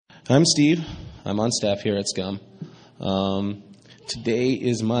I'm Steve. I'm on staff here at Scum. Today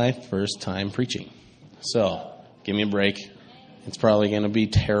is my first time preaching. So, give me a break. It's probably going to be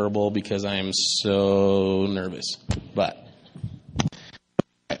terrible because I am so nervous. But,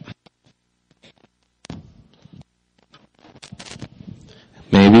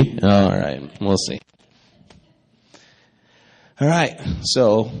 maybe? All right. We'll see. All right.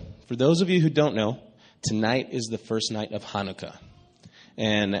 So, for those of you who don't know, tonight is the first night of Hanukkah.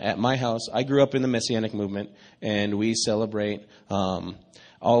 And at my house, I grew up in the Messianic movement, and we celebrate all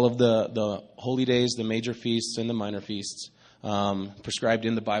of the holy days, the major feasts and the minor feasts prescribed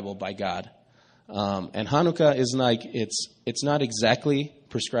in the Bible by God. And Hanukkah is like, it's not exactly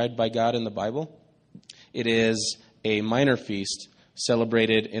prescribed by God in the Bible. It is a minor feast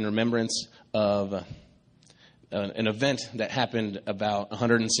celebrated in remembrance of an event that happened about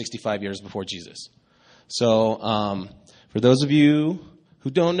 165 years before Jesus. So for those of you who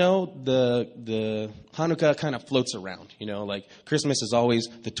don't know, the Hanukkah kind of floats around. You know, like Christmas is always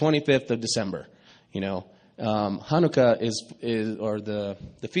the 25th of December. You know, Hanukkah is or the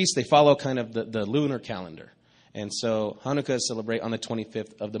feast, they follow kind of the lunar calendar. And so Hanukkah is celebrated on the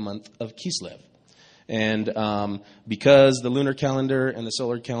 25th of the month of Kislev. And because the lunar calendar and the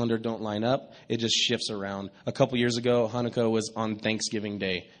solar calendar don't line up, it just shifts around. A couple years ago, Hanukkah was on Thanksgiving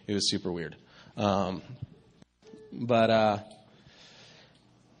Day. It was super weird.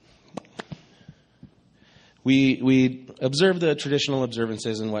 We observe the traditional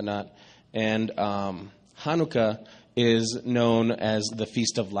observances and whatnot, and Hanukkah is known as the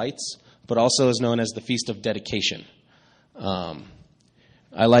Feast of Lights, but also is known as the Feast of Dedication. I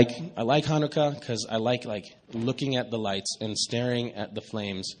like Hanukkah because I like looking at the lights and staring at the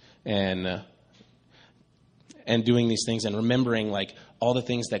flames and doing these things and remembering like all the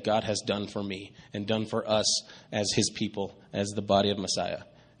things that God has done for me and done for us as His people, as the body of Messiah.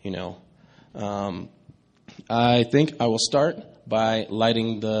 You know. I think I will start by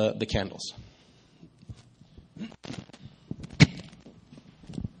lighting the candles.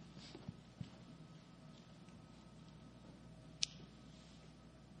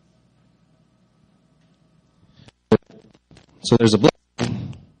 So there's a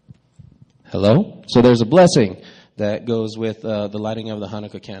blessing. Hello? So there's a blessing that goes with the lighting of the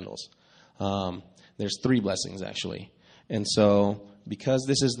Hanukkah candles. There's 3 blessings, actually. And so because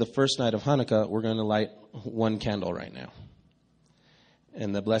this is the first night of Hanukkah, we're going to light 1 candle right now.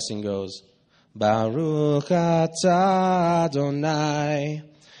 And the blessing goes, Baruch atah Adonai,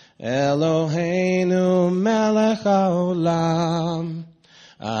 Eloheinu melech haolam,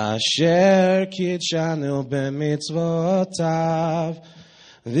 asher kitshanu b'mitzvotav,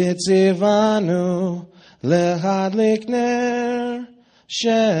 v'tzivanu lehadlik ner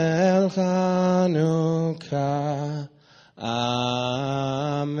shel Chanukah.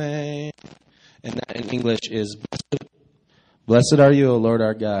 Amen. And that in English is, Blessed are you, O Lord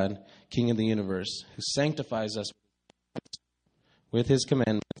our God, King of the universe, who sanctifies us with His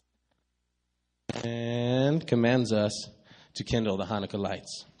commandments and commands us to kindle the Hanukkah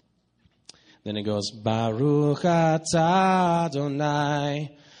lights. Then it goes, Baruch atah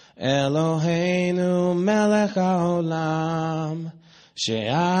Adonai, Eloheinu melech haolam,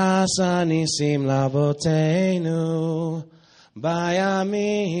 she'asa nisim lavoteinu,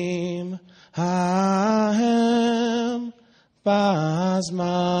 bayamim hahem,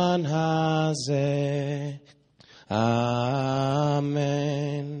 bazman hazeh.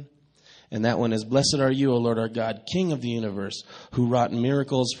 Amen. And that one is, Blessed are you, O Lord our God, King of the universe, who wrought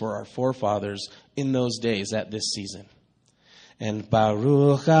miracles for our forefathers in those days at this season. And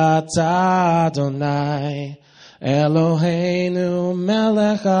Baruch atah Adonai, Eloheinu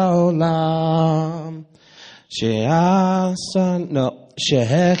melech haolam,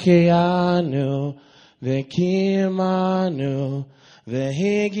 shehechianu v'kimanu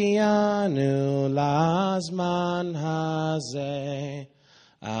v'higianu lazman hazeh.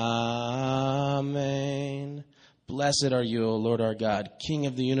 Amen. Blessed are you, O Lord our God, King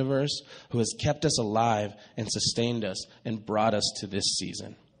of the universe, who has kept us alive and sustained us and brought us to this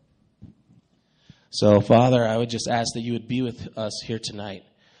season. So, Father, I would just ask that you would be with us here tonight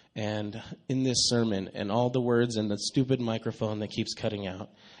and in this sermon and all the words and the stupid microphone that keeps cutting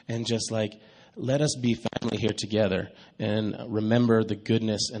out. And just let us be family here together and remember the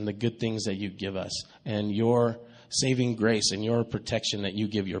goodness and the good things that you give us and your saving grace and your protection that you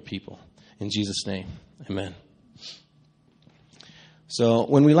give your people. In Jesus' name, amen. So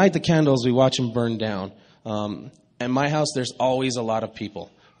when we light the candles, we watch them burn down. At my house, there's always a lot of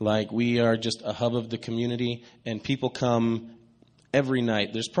people. Like, we are just a hub of the community, and people come every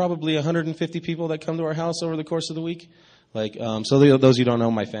night. There's probably 150 people that come to our house over the course of the week. So those who don't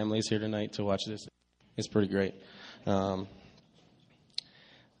know, my family is here tonight to watch this. It's pretty great. So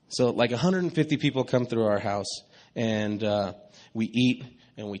like 150 people come through our house, and we eat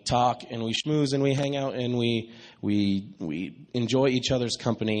and we talk and we schmooze and we hang out and we enjoy each other's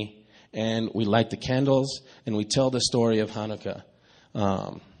company, and we light the candles and we tell the story of Hanukkah.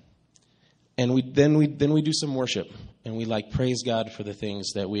 And we do some worship, and we praise God for the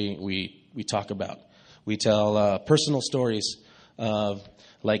things that we talk about. We tell personal stories of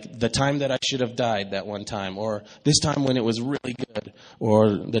like the time that I should have died that one time, or this time when it was really good, or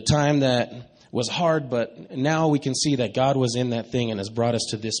the time that was hard, but now we can see that God was in that thing and has brought us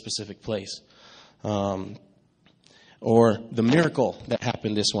to this specific place. Or the miracle that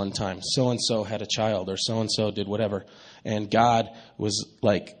happened this one time. So-and-so had a child, or so-and-so did whatever, and God was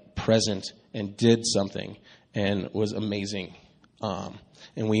present and did something and was amazing.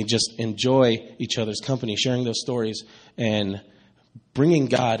 And we just enjoy each other's company, sharing those stories and bringing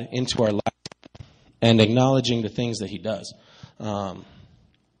God into our life and acknowledging the things that he does.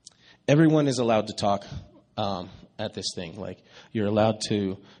 Everyone is allowed to talk at this thing. You're allowed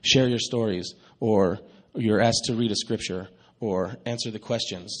to share your stories, or you're asked to read a scripture or answer the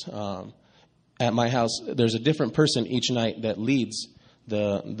questions. At my house, there's a different person each night that leads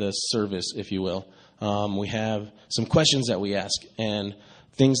the service, if you will. We have some questions that we ask and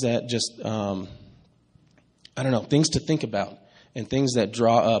things that just, things to think about and things that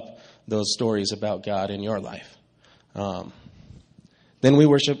draw up those stories about God in your life. Then we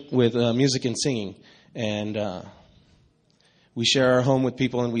worship with music and singing, and we share our home with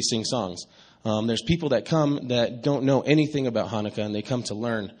people and we sing songs. There's people that come that don't know anything about Hanukkah, and they come to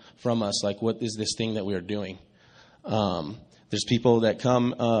learn from us, what is this thing that we are doing. There's people that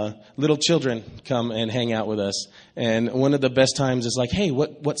come, little children come and hang out with us. And one of the best times is hey,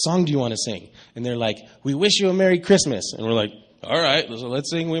 what song do you want to sing? And they're like, we wish you a Merry Christmas. And we're like, all right, so let's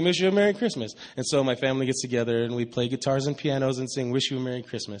sing We Wish You a Merry Christmas. And so my family gets together and we play guitars and pianos and sing Wish You a Merry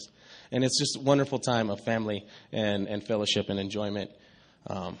Christmas. And it's just a wonderful time of family and fellowship and enjoyment.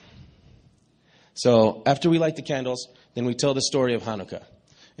 So after we light the candles, then we tell the story of Hanukkah.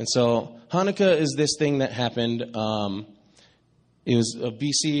 And so Hanukkah is this thing that happened... it was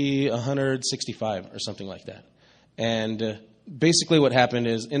BC 165 or something like that. And basically what happened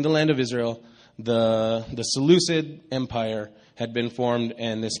is, in the land of Israel, the Seleucid Empire had been formed,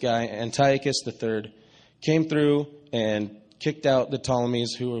 and this guy, Antiochus III, came through and kicked out the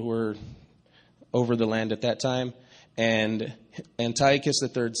Ptolemies who were over the land at that time. And Antiochus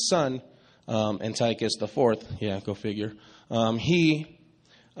III's son, Antiochus IV, go figure, he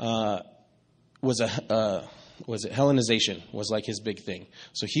was Hellenization was his big thing.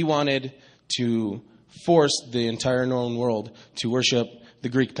 So he wanted to force the entire known world to worship the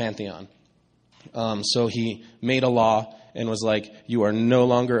Greek pantheon. So he made a law and was you are no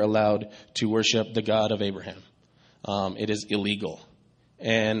longer allowed to worship the God of Abraham. It is illegal.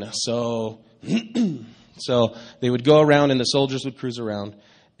 And so so they would go around, and the soldiers would cruise around,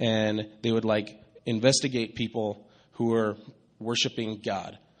 and they would investigate people who were worshiping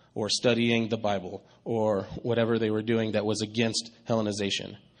God or studying the Bible or whatever they were doing that was against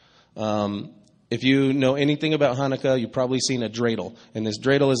Hellenization. If you know anything about Hanukkah, you've probably seen a dreidel. And this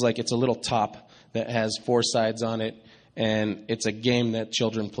dreidel is it's a little top that has 4 sides on it, and it's a game that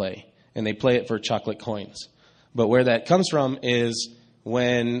children play. And they play it for chocolate coins. But where that comes from is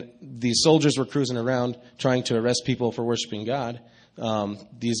when these soldiers were cruising around trying to arrest people for worshiping God,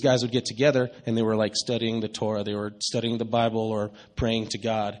 these guys would get together and they were studying the Torah, they were studying the Bible or praying to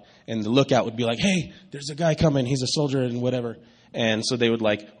God, and the lookout would be hey, there's a guy coming, he's a soldier and whatever. And so they would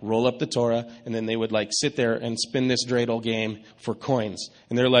roll up the Torah, and then they would sit there and spin this dreidel game for coins.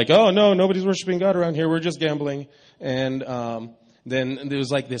 And they're oh no, nobody's worshiping God around here, we're just gambling. And then there was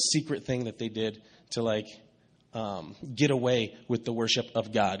this secret thing that they did to get away with the worship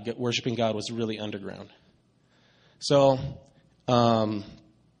of God. Worshiping God was really underground. So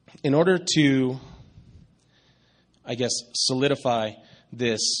in order to, solidify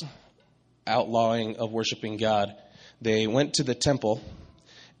this outlawing of worshiping God, they went to the temple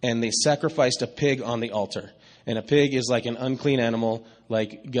and they sacrificed a pig on the altar. And a pig is an unclean animal.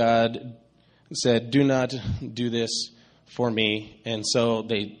 God said, do not do this for me. And so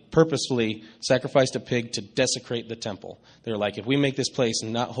they purposefully sacrificed a pig to desecrate the temple. They're if we make this place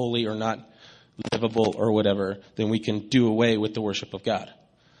not holy or not livable or whatever, then we can do away with the worship of God.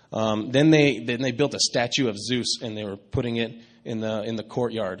 Then they built a statue of Zeus, and they were putting it in the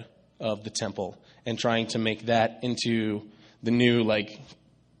courtyard of the temple and trying to make that into the new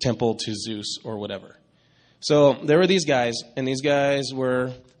temple to Zeus or whatever. So there were these guys, and these guys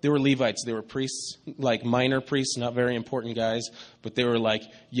were they were Levites. They were priests, like minor priests, not very important guys. But they were like,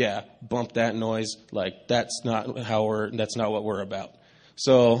 yeah, bump that noise. Like, that's not what we're about.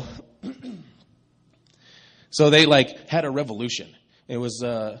 So they like had a revolution. It was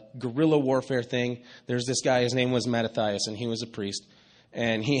a guerrilla warfare thing. There's this guy, his name was Mattathias, and he was a priest.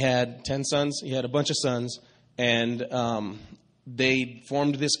 And he had 10 sons. He had a bunch of sons. And they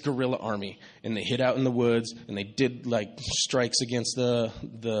formed this guerrilla army. And they hid out in the woods. And they did like strikes against the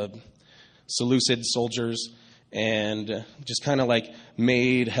Seleucid soldiers. And just kind of like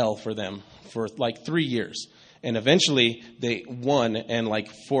made hell for them for like 3 years. And eventually they won and like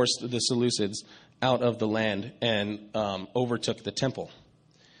forced the Seleucids out of the land and overtook the temple.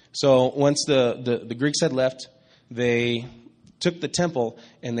 So once the Greeks had left, they took the temple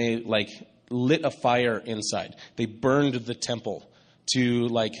and they like lit a fire inside. They burned the temple to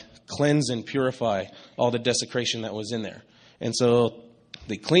like cleanse and purify all the desecration that was in there. And so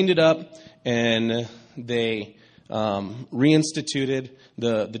they cleaned it up and they reinstituted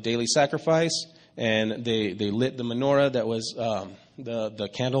the daily sacrifice, and they lit the menorah that was the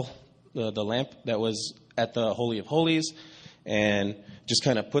candle, the lamp that was at the Holy of Holies, and just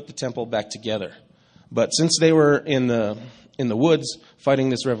kind of put the temple back together. But since they were in the woods fighting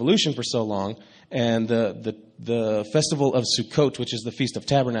this revolution for so long, and the festival of Sukkot, which is the Feast of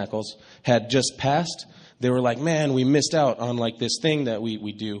Tabernacles, had just passed, they were like, man, we missed out on like this thing that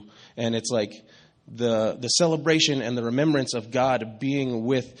we do. And it's like the celebration and the remembrance of God being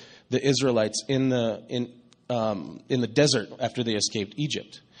with the Israelites in the desert after they escaped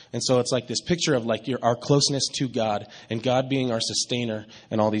Egypt. And so it's like this picture of like our closeness to God and God being our sustainer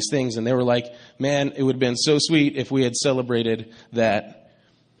and all these things. And they were like, man, it would have been so sweet if we had celebrated that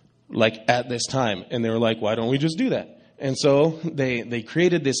like at this time. And they were like, why don't we just do that? And so they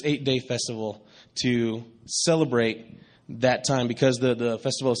created this 8-day festival to celebrate that time, because the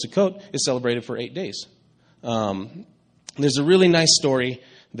festival of Sukkot is celebrated for 8 days. There's a really nice story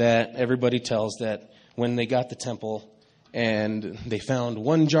that everybody tells, that when they got the temple and they found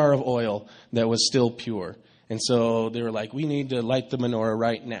one jar of oil that was still pure. And so they were like, we need to light the menorah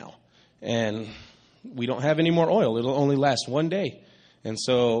right now. And we don't have any more oil. It'll only last 1 day. And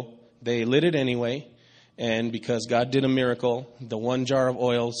so they lit it anyway. And because God did a miracle, the one jar of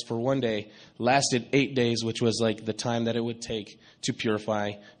oils for 1 day lasted 8 days, which was like the time that it would take to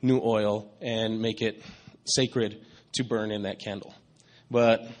purify new oil and make it sacred to burn in that candle.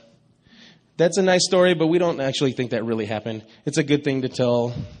 But that's a nice story, but we don't actually think that really happened. It's a good thing to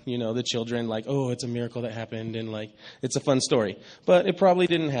tell, the children, like, oh, it's a miracle that happened, and like, it's a fun story. But it probably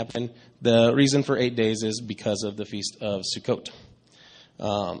didn't happen. The reason for 8 days is because of the Feast of Sukkot.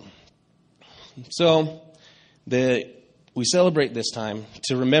 So we celebrate this time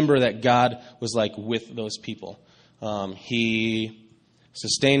to remember that God was like with those people. He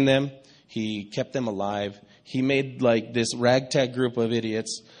sustained them. He kept them alive. He made like this ragtag group of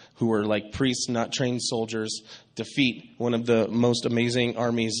idiots who were like priests, not trained soldiers, defeat one of the most amazing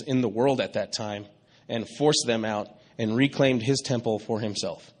armies in the world at that time and forced them out and reclaimed his temple for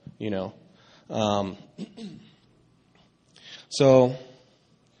himself, So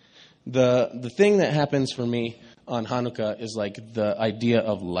the thing that happens for me on Hanukkah is like the idea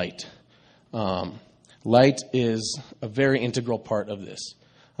of light. Light is a very integral part of this.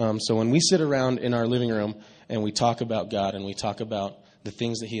 So when we sit around in our living room and we talk about God and we talk about the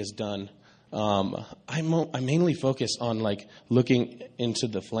things that He has done, I mainly focus on like looking into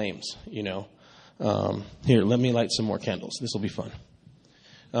the flames. Here, let me light some more candles. This will be fun.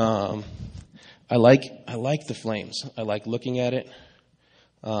 I like the flames. I like looking at it.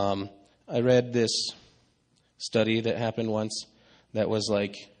 I read this study that happened once that was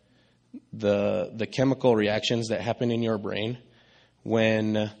like the chemical reactions that happen in your brain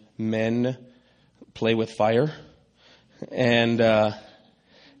when men play with fire. And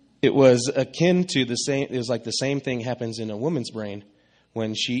it was akin to the same, it was like the same thing happens in a woman's brain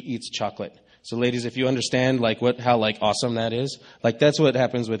when she eats chocolate. So ladies, if you understand like how like awesome that is, like that's what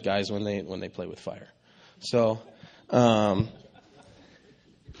happens with guys when they play with fire. So I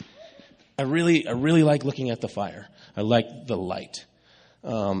really like looking at the fire. I like the light.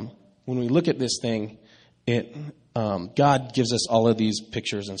 When we look at this thing, God gives us all of these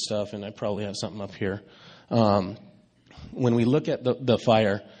pictures and stuff, and I probably have something up here. When we look at the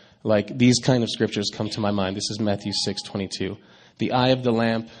fire, like these kind of scriptures come to my mind. This is Matthew 6:22. The eye is the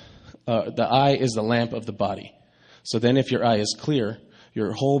lamp of the body. So then if your eye is clear,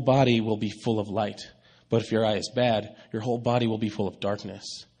 your whole body will be full of light. But if your eye is bad, your whole body will be full of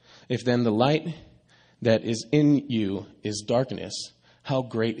darkness. If then the light that is in you is darkness, how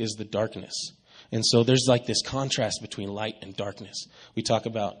great is the darkness? And so there's like this contrast between light and darkness. We talk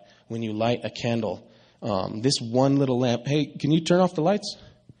about when you light a candle, this one little lamp. Hey, can you turn off the lights?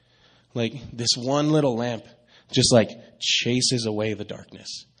 Like this one little lamp just like chases away the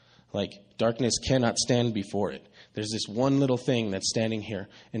darkness. Like darkness cannot stand before it. There's this one little thing that's standing here,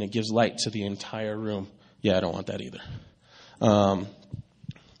 and it gives light to the entire room. Yeah, I don't want that either.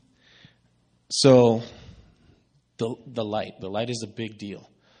 So the light is a big deal.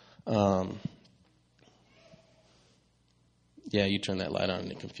 Yeah, you turned that light on and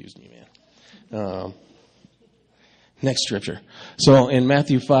it confused me, man. Next scripture. So in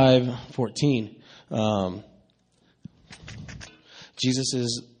Matthew 5:14, Jesus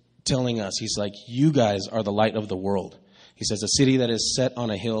is telling us, he's like, you guys are the light of the world. He says, a city that is set on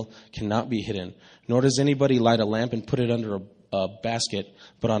a hill cannot be hidden, nor does anybody light a lamp and put it under a basket,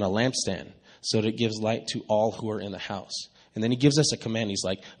 but on a lampstand, so that it gives light to all who are in the house. And then he gives us a command. He's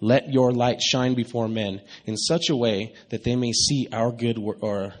like, let your light shine before men in such a way that they may see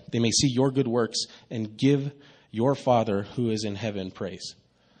they may see your good works and give your Father who is in heaven praise.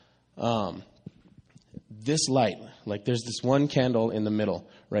 This light, like there's this one candle in the middle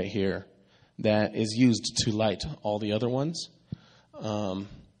right here that is used to light all the other ones.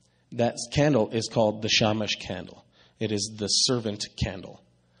 That candle is called the Shamash candle. It is the servant candle.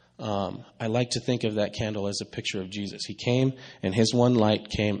 I like to think of that candle as a picture of Jesus. He came, and his one light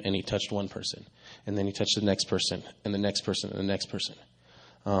came, and he touched one person. And then he touched the next person, and the next person, and the next person.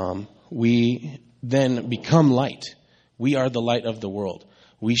 We then become light. We are the light of the world.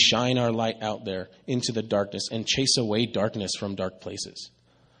 We shine our light out there into the darkness and chase away darkness from dark places.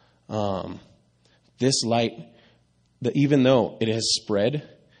 This light, even though it has spread,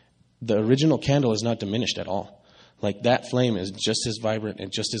 the original candle is not diminished at all. Like that flame is just as vibrant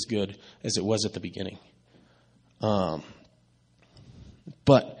and just as good as it was at the beginning. But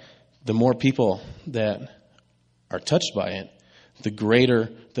the more people that are touched by it, the greater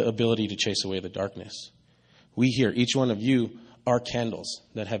the ability to chase away the darkness. We here, each one of you, are candles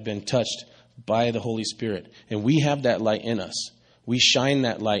that have been touched by the Holy Spirit. And we have that light in us. We shine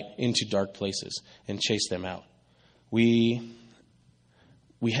that light into dark places and chase them out. We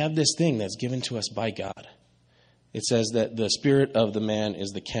have this thing that's given to us by God. It says that the spirit of the man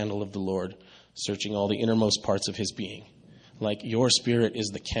is the candle of the Lord, searching all the innermost parts of his being. Like your spirit is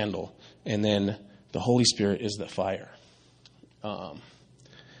the candle, and then the Holy Spirit is the fire.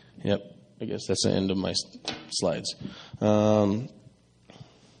 Yep, I guess that's the end of my slides. So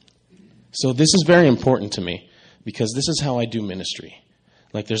this is very important to me because this is how I do ministry.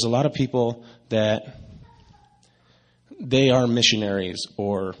 Like there's a lot of people that they are missionaries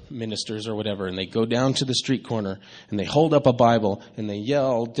or ministers or whatever, and they go down to the street corner and they hold up a Bible and they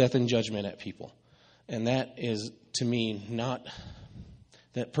yell death and judgment at people. And that is, to me,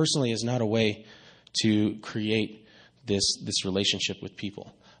 that personally is not a way to create this relationship with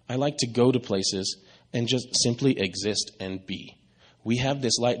people. I like to go to places and just simply exist and be. We have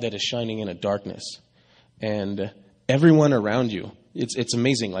this light that is shining in a darkness, and everyone around you, it's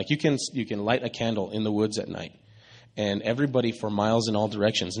amazing. Like you can light a candle in the woods at night, and everybody for miles in all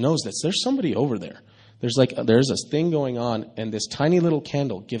directions knows that there's somebody over there. There's this thing going on, and this tiny little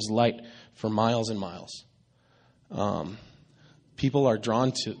candle gives light for miles and miles. People are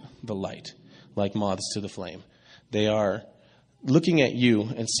drawn to the light like moths to the flame. They are looking at you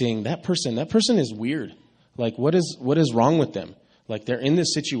and seeing that person is weird. Like what is wrong with them? Like they're in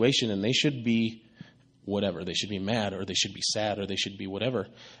this situation and they should be whatever. They should be mad, or they should be sad, or they should be whatever.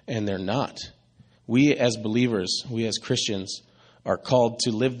 And they're not. We as believers, we as Christians are called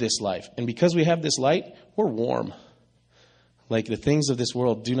to live this life. And because we have this light, we're warm. Like the things of this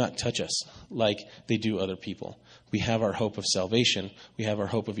world do not touch us like they do other people. We have our hope of salvation. We have our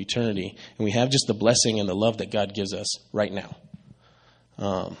hope of eternity. And we have just the blessing and the love that God gives us right now.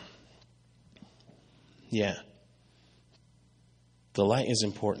 The light is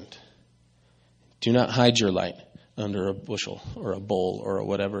important. Do not hide your light under a bushel or a bowl or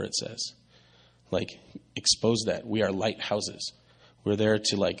whatever it says. Like, expose that. We are lighthouses. We're there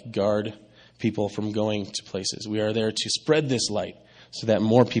to guard people from going to places. We are there to spread this light so that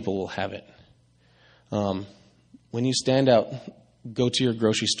more people will have it. When you stand out, go to your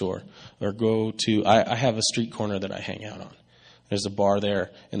grocery store or I have a street corner that I hang out on. There's a bar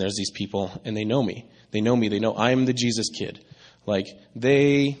there, and there's these people, and they know me. They know I'm the Jesus kid. Like,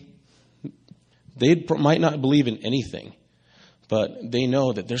 they might not believe in anything, but they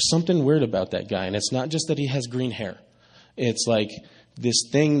know that there's something weird about that guy, and it's not just that he has green hair. It's like this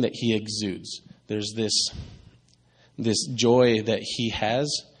thing that he exudes. There's this joy that he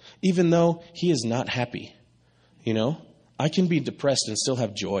has, even though he is not happy. You know, I can be depressed and still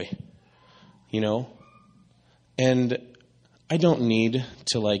have joy. you know? And I don't need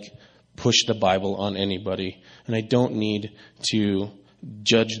to push the Bible on anybody, and I don't need to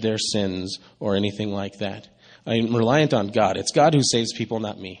judge their sins or anything like that. I'm reliant on God. It's God who saves people,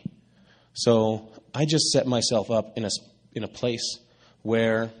 not me. So I just set myself up in a place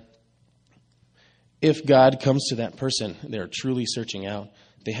where if God comes to that person, they're truly searching out,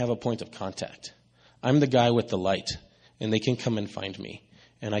 they have a point of contact. I'm the guy with the light, and they can come and find me,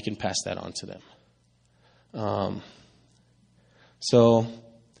 and I can pass that on to them. So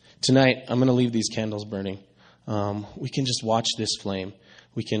tonight, I'm going to leave these candles burning. We can just watch this flame.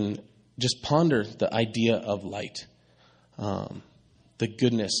 We can just ponder the idea of light, the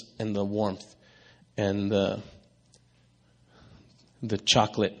goodness and the warmth and the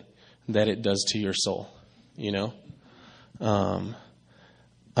chocolate that it does to your soul, you know?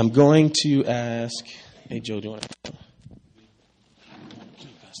 I'm going to ask, hey, Joe, do you want to can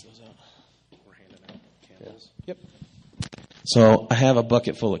you pass those out? We're handing out candles. Yep. So I have a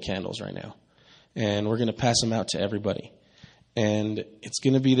bucket full of candles right now, and we're going to pass them out to everybody. And it's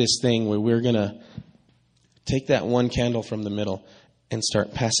going to be this thing where we're going to take that one candle from the middle and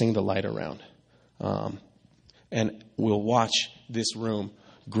start passing the light around. And we'll watch this room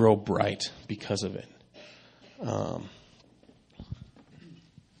grow bright because of it.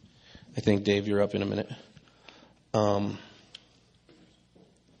 I think, Dave, you're up in a minute. And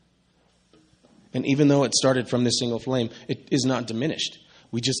even though it started from this single flame, it is not diminished.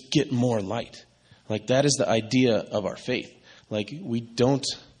 We just get more light. That is the idea of our faith. We don't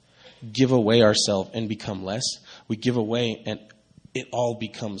give away ourselves and become less. We give away and it all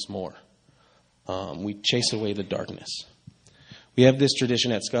becomes more. We chase away the darkness. We have this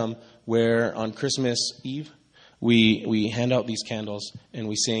tradition at Scum where on Christmas Eve, we hand out these candles and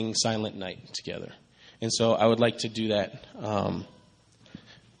we sing Silent Night together. And so I would like to do that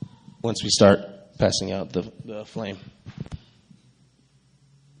once we start passing out the flame.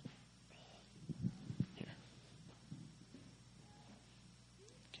 Here.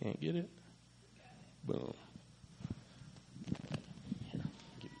 Can't get it? Boom.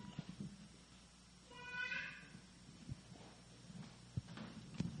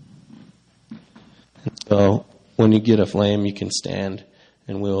 So when you get a flame, you can stand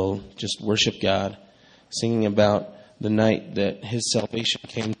and we'll just worship God, singing about the night that his salvation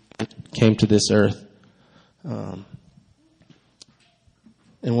came to this earth. And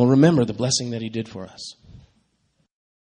we'll remember the blessing that he did for us.